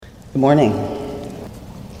Good morning.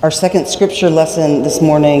 Our second scripture lesson this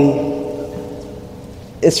morning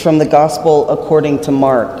is from the Gospel according to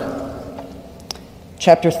Mark,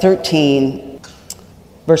 chapter 13,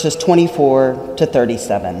 verses 24 to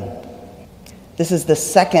 37. This is the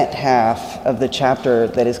second half of the chapter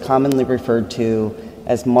that is commonly referred to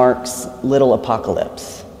as Mark's little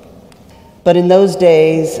apocalypse. But in those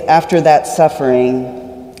days, after that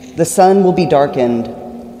suffering, the sun will be darkened,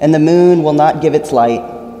 and the moon will not give its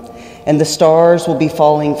light, and the stars will be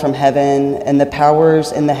falling from heaven, and the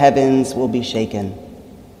powers in the heavens will be shaken.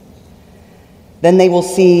 Then they will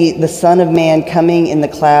see the Son of Man coming in the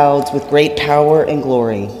clouds with great power and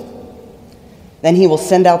glory. Then he will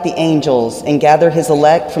send out the angels and gather his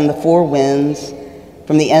elect from the four winds,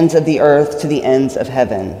 from the ends of the earth to the ends of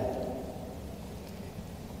heaven.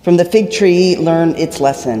 From the fig tree, learn its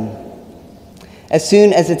lesson. As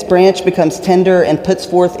soon as its branch becomes tender and puts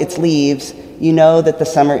forth its leaves, you know that the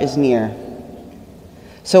summer is near.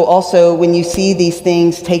 So also, when you see these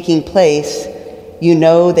things taking place, you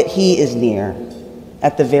know that he is near,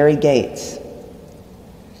 at the very gates.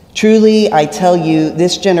 Truly, I tell you,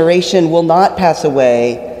 this generation will not pass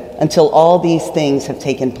away until all these things have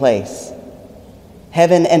taken place.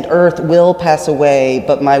 Heaven and earth will pass away,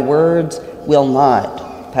 but my words will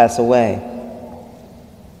not pass away.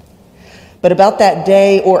 But about that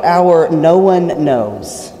day or hour, no one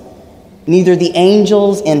knows. Neither the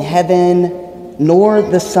angels in heaven nor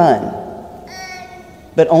the Son,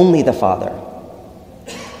 but only the Father.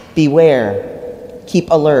 Beware,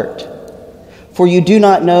 keep alert, for you do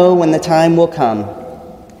not know when the time will come.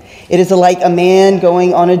 It is like a man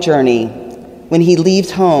going on a journey when he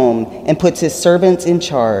leaves home and puts his servants in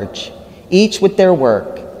charge, each with their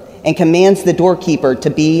work, and commands the doorkeeper to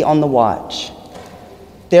be on the watch.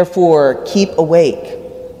 Therefore, keep awake,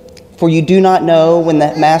 for you do not know when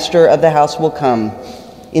the master of the house will come,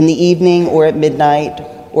 in the evening or at midnight,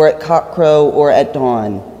 or at cockcrow or at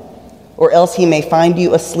dawn, or else he may find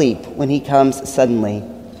you asleep when he comes suddenly.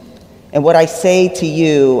 And what I say to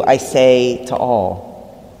you, I say to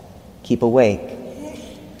all. Keep awake.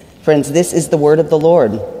 Friends, this is the word of the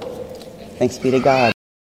Lord. Thanks be to God.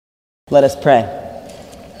 Let us pray.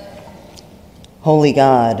 Holy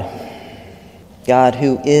God, God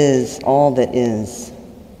who is all that is,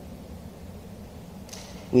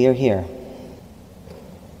 we are here.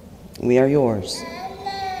 We are yours.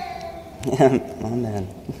 Amen.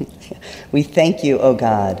 We thank you, O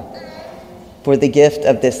God, for the gift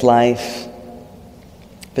of this life,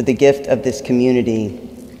 for the gift of this community,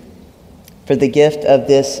 for the gift of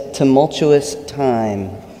this tumultuous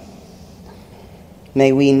time.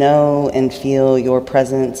 May we know and feel your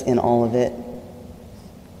presence in all of it.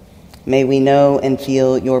 May we know and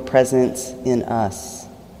feel your presence in us.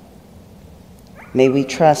 May we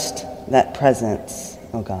trust that presence,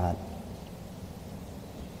 O God.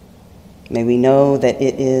 May we know that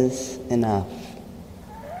it is enough,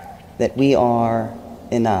 that we are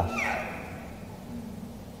enough.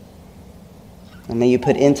 And may you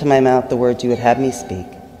put into my mouth the words you would have me speak,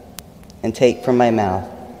 and take from my mouth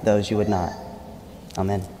those you would not.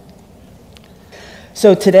 Amen.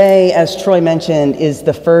 So today, as Troy mentioned, is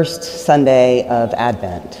the first Sunday of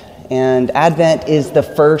Advent. And Advent is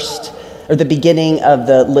the beginning of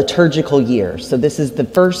the liturgical year. So this is the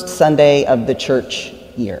first Sunday of the church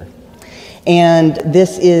year. And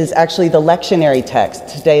this is actually the lectionary text.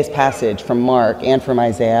 Today's passage from Mark and from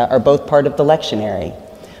Isaiah are both part of the lectionary,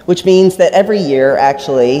 which means that every year,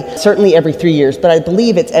 actually, certainly every 3 years, but I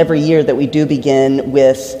believe it's every year that we do begin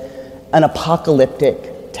with an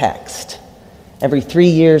apocalyptic text. Every 3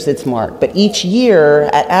 years it's Mark. But each year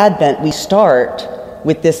at Advent, we start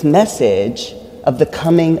with this message of the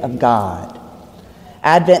coming of God.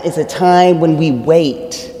 Advent is a time when we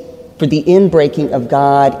wait for the inbreaking of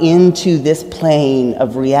God into this plane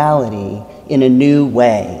of reality in a new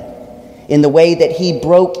way, in the way that he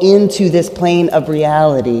broke into this plane of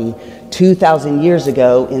reality 2,000 years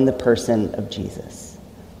ago in the person of Jesus.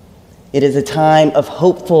 It is a time of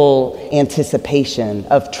hopeful anticipation,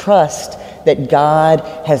 of trust that God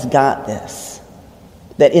has got this.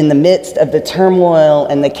 That in the midst of the turmoil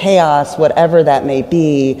and the chaos, whatever that may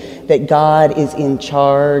be, that God is in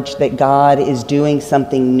charge, that God is doing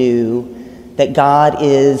something new, that God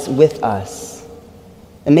is with us.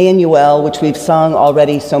 Emmanuel, which we've sung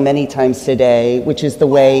already so many times today, which is the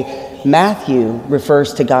way Matthew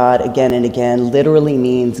refers to God again and again, literally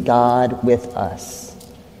means God with us.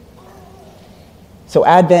 So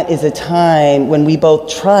Advent is a time when we both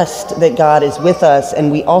trust that God is with us, and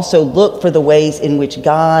we also look for the ways in which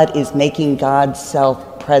God is making God's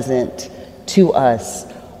self present to us,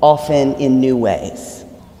 often in new ways.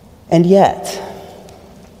 And yet,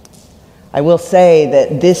 I will say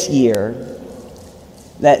that this year,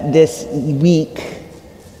 that this week,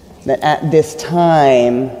 that at this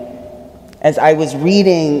time, as I was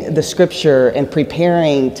reading the scripture and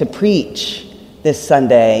preparing to preach this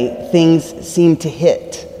Sunday, things seemed to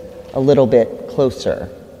hit a little bit closer.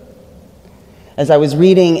 As I was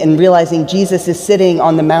reading and realizing Jesus is sitting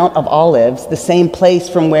on the Mount of Olives, the same place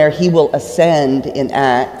from where he will ascend in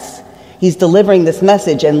Acts, he's delivering this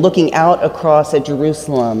message and looking out across at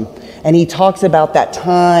Jerusalem. And he talks about that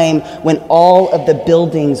time when all of the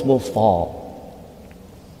buildings will fall.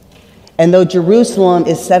 And though Jerusalem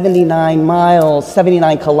is 79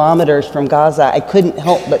 kilometers from Gaza, I couldn't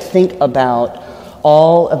help but think about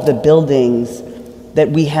all of the buildings that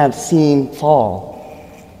we have seen fall.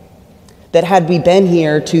 That had we been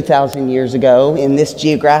here 2,000 years ago in this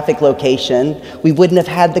geographic location, we wouldn't have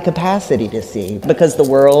had the capacity to see, because the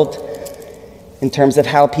world, in terms of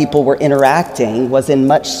how people were interacting, was in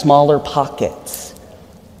much smaller pockets.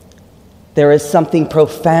 There is something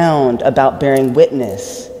profound about bearing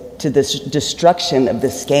witness to this destruction of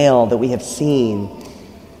the scale that we have seen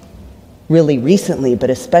really recently, but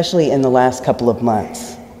especially in the last couple of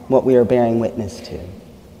months, what we are bearing witness to.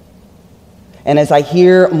 And as I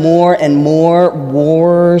hear more and more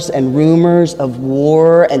wars and rumors of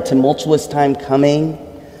war and tumultuous time coming,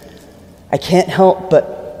 I can't help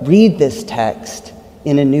but read this text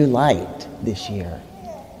in a new light this year.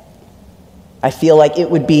 I feel like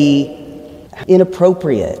it would be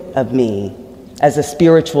inappropriate of me as a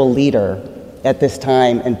spiritual leader at this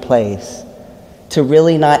time and place to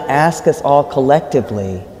really not ask us all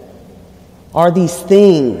collectively, are these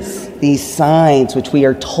things, these signs which we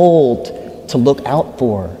are told to look out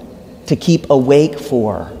for, to keep awake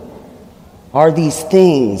for, are these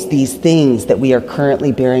things that we are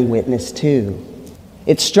currently bearing witness to?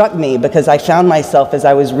 It struck me because I found myself as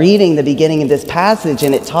I was reading the beginning of this passage,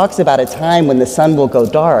 and it talks about a time when the sun will go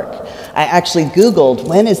dark. I actually Googled,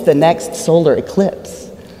 when is the next solar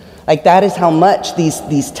eclipse? Like, that is how much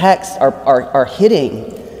these texts are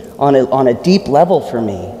hitting on a deep level for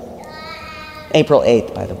me. April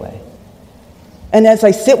 8th, by the way. And as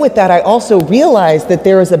I sit with that, I also realize that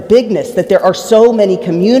there is a bigness, that there are so many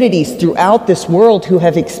communities throughout this world who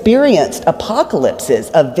have experienced apocalypses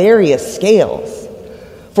of various scales,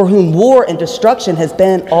 for whom war and destruction has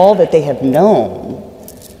been all that they have known.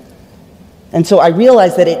 And so I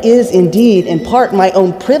realize that it is indeed, in part, my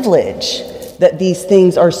own privilege that these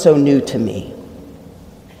things are so new to me.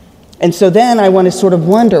 And so then I want to sort of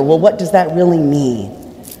wonder, well, what does that really mean?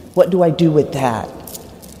 What do I do with that?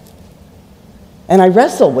 And I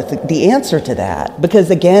wrestle with the answer to that,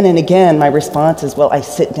 because again and again, my response is, well, I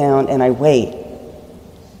sit down and I wait.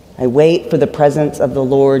 I wait for the presence of the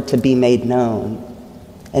Lord to be made known.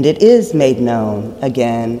 And it is made known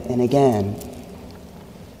again and again.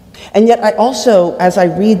 And yet I also, as I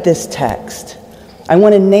read this text, I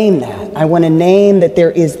want to name that. I want to name that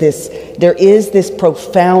there is this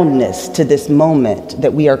profoundness to this moment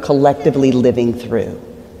that we are collectively living through.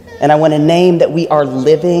 And I want to name that we are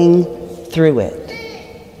living through it.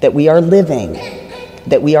 That we are living,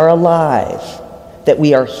 that we are alive, that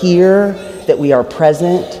we are here, that we are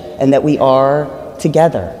present, and that we are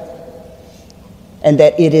together. And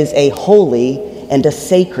that it is a holy and a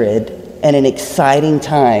sacred and an exciting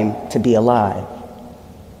time to be alive.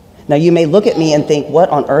 Now, you may look at me and think, what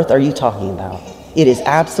on earth are you talking about? It is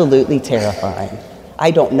absolutely terrifying. I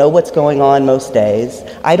don't know what's going on most days.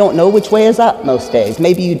 I don't know which way is up most days.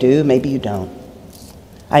 Maybe you do, maybe you don't.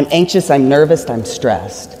 I'm anxious, I'm nervous, I'm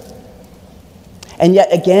stressed. And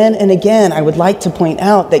yet again and again, I would like to point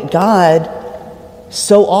out that God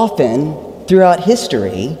so often throughout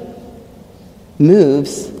history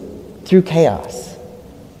moves through chaos.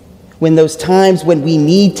 When those times when we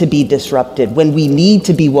need to be disrupted, when we need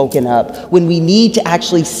to be woken up, when we need to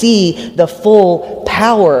actually see the full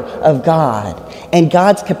power of God and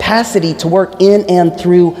God's capacity to work in and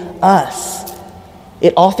through us,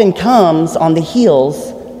 it often comes on the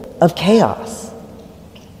heels of chaos.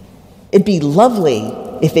 It'd be lovely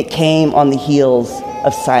if it came on the heels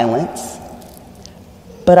of silence,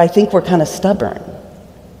 but I think we're kind of stubborn.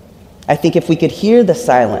 I think if we could hear the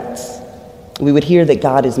silence, we would hear that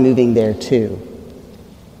God is moving there too.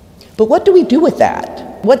 But what do we do with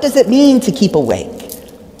that? What does it mean to keep awake?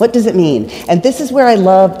 What does it mean? And this is where I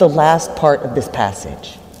love the last part of this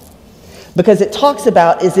passage. Because it talks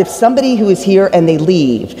about as if somebody who is here and they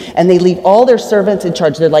leave all their servants in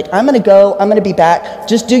charge. They're like, I'm going to go, I'm going to be back,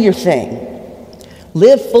 just do your thing.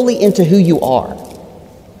 Live fully into who you are.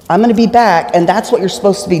 I'm going to be back, and that's what you're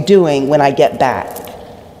supposed to be doing when I get back.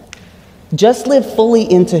 Just live fully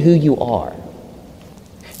into who you are.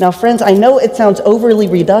 Now, friends, I know it sounds overly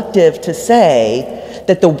reductive to say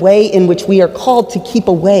that the way in which we are called to keep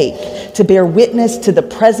awake, to bear witness to the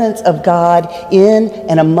presence of God in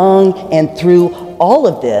and among and through all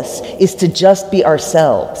of this, is to just be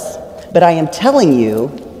ourselves. But I am telling you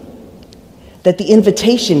that the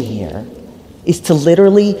invitation here is to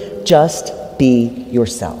literally just be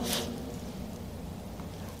yourself.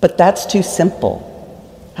 But that's too simple.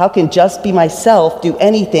 How can just be myself do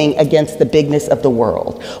anything against the bigness of the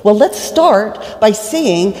world? Well, let's start by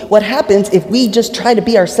seeing what happens if we just try to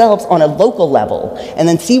be ourselves on a local level and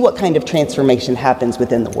then see what kind of transformation happens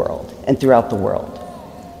within the world and throughout the world.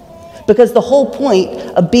 Because the whole point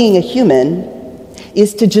of being a human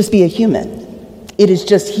is to just be a human. It is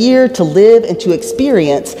just here to live and to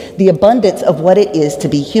experience the abundance of what it is to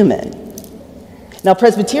be human. Now,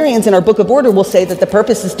 Presbyterians in our Book of Order will say that the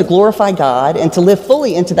purpose is to glorify God and to live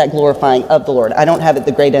fully into that glorifying of the Lord. I don't have it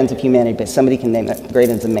the great ends of humanity, but somebody can name it the great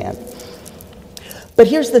ends of man. But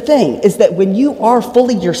here's the thing, is that when you are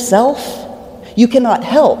fully yourself, you cannot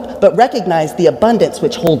help but recognize the abundance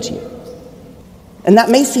which holds you. And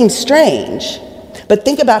that may seem strange, but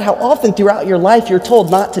think about how often throughout your life you're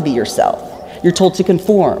told not to be yourself. You're told to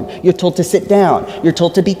conform. You're told to sit down. You're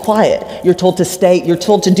told to be quiet. You're told to stay. You're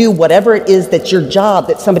told to do whatever it is that's your job,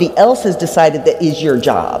 that somebody else has decided that is your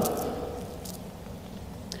job.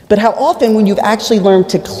 But how often when you've actually learned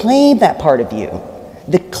to claim that part of you,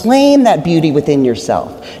 to claim that beauty within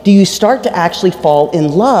yourself, do you start to actually fall in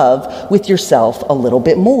love with yourself a little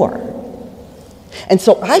bit more? And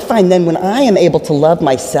so I find then when I am able to love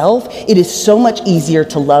myself, it is so much easier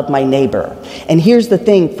to love my neighbor. And here's the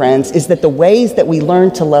thing, friends, is that the ways that we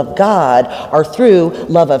learn to love God are through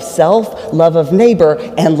love of self, love of neighbor,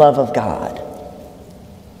 and love of God.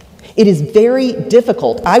 It is very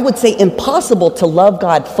difficult, I would say impossible, to love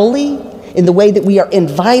God fully in the way that we are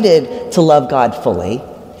invited to love God fully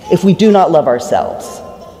if we do not love ourselves.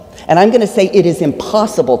 And I'm going to say it is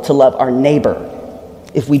impossible to love our neighbor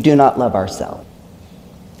if we do not love ourselves.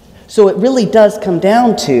 So it really does come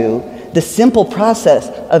down to the simple process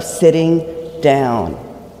of sitting down,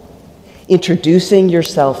 introducing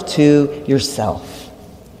yourself to yourself.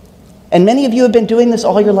 And many of you have been doing this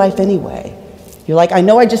all your life anyway. You're like, I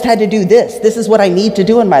know I just had to do this. This is what I need to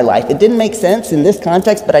do in my life. It didn't make sense in this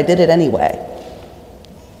context, but I did it anyway.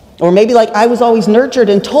 Or maybe like I was always nurtured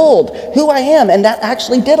and told who I am, and that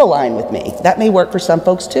actually did align with me. That may work for some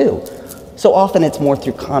folks too. So often it's more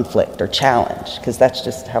through conflict or challenge, because that's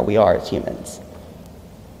just how we are as humans.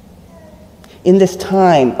 In this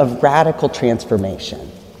time of radical transformation,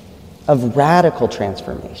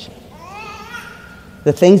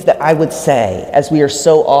 the things that I would say, as we are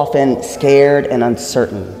so often scared and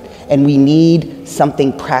uncertain, and we need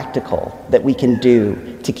something practical that we can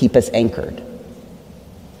do to keep us anchored,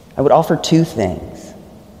 I would offer two things.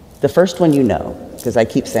 The first one you know, because I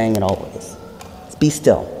keep saying it always. It's be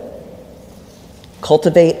still.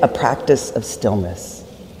 Cultivate a practice of stillness.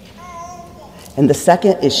 And the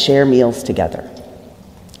second is share meals together.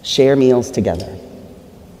 Share meals together.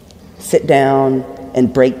 Sit down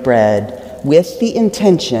and break bread with the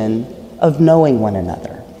intention of knowing one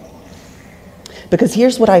another. Because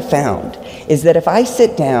here's what I found, is that if I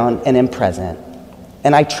sit down and am present,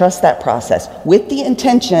 and I trust that process with the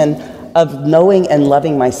intention of knowing and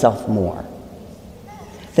loving myself more,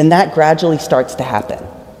 then that gradually starts to happen.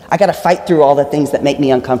 I got to fight through all the things that make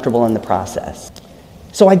me uncomfortable in the process.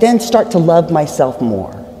 So I then start to love myself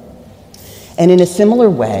more. And in a similar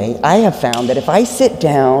way, I have found that if I sit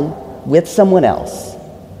down with someone else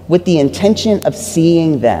with the intention of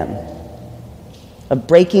seeing them, of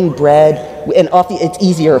breaking bread, and often it's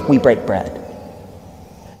easier if we break bread,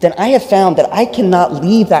 then I have found that I cannot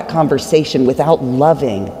leave that conversation without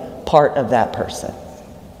loving part of that person.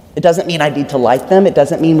 It doesn't mean I need to like them. It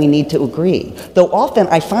doesn't mean we need to agree. Though often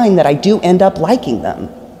I find that I do end up liking them.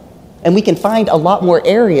 And we can find a lot more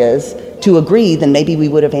areas to agree than maybe we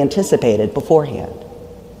would have anticipated beforehand.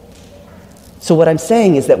 So what I'm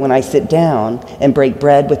saying is that when I sit down and break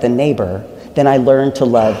bread with a neighbor, then I learn to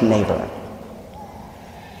love neighbor.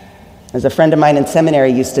 As a friend of mine in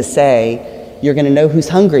seminary used to say, you're going to know who's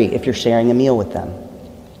hungry if you're sharing a meal with them.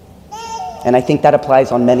 And I think that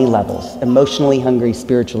applies on many levels: emotionally hungry,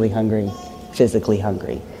 spiritually hungry, physically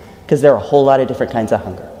hungry, because there are a whole lot of different kinds of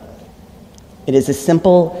hunger. It is as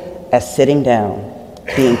simple as sitting down,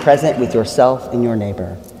 being present with yourself and your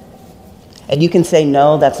neighbor. And you can say,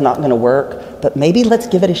 no, that's not going to work, but maybe let's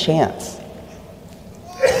give it a chance.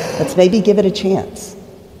 Let's maybe give it a chance.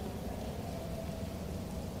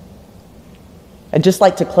 I'd just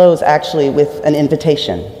like to close actually with an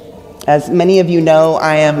invitation. As many of you know,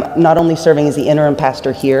 I am not only serving as the interim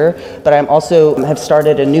pastor here, but I have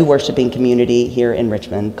started a new worshiping community here in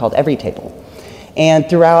Richmond called Every Table. And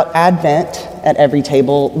throughout Advent at Every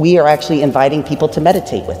Table, we are actually inviting people to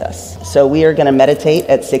meditate with us. So we are going to meditate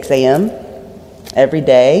at 6 a.m. every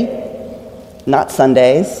day, not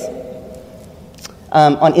Sundays,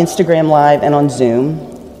 on Instagram Live and on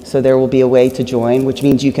Zoom. So there will be a way to join, which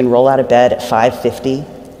means you can roll out of bed at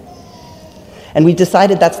 5:50. And we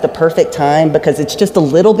decided that's the perfect time because it's just a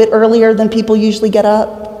little bit earlier than people usually get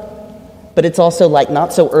up. But it's also like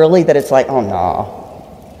not so early that it's like, oh no.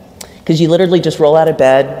 Because you literally just roll out of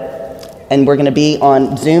bed, and we're going to be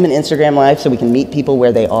on Zoom and Instagram Live so we can meet people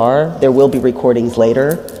where they are. There will be recordings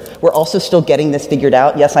later. We're also still getting this figured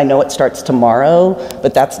out. Yes, I know it starts tomorrow,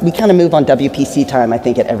 but we kind of move on WPC time, I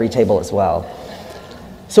think, at Every Table as well.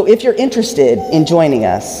 So if you're interested in joining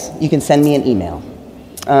us, you can send me an email,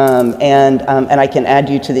 and I can add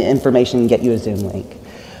you to the information and get you a Zoom link.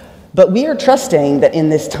 But we are trusting that in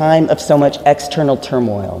this time of so much external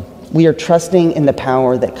turmoil, we are trusting in the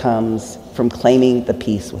power that comes from claiming the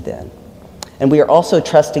peace within. And we are also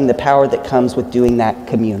trusting the power that comes with doing that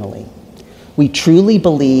communally. We truly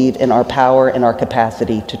believe in our power and our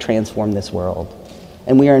capacity to transform this world.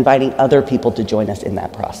 And we are inviting other people to join us in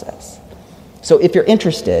that process. So if you're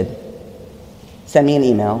interested, send me an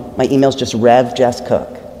email. My email is just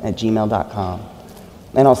revjesscook@gmail.com.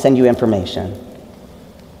 And I'll send you information.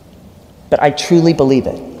 But I truly believe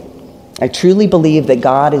it. I truly believe that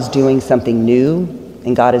God is doing something new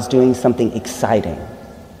and God is doing something exciting.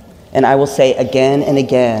 And I will say again and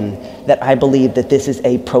again that I believe that this is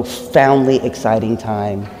a profoundly exciting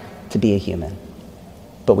time to be a human.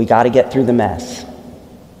 But we got to get through the mess.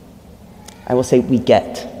 I will say we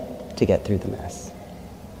get to get through the mess.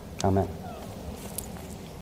 Amen.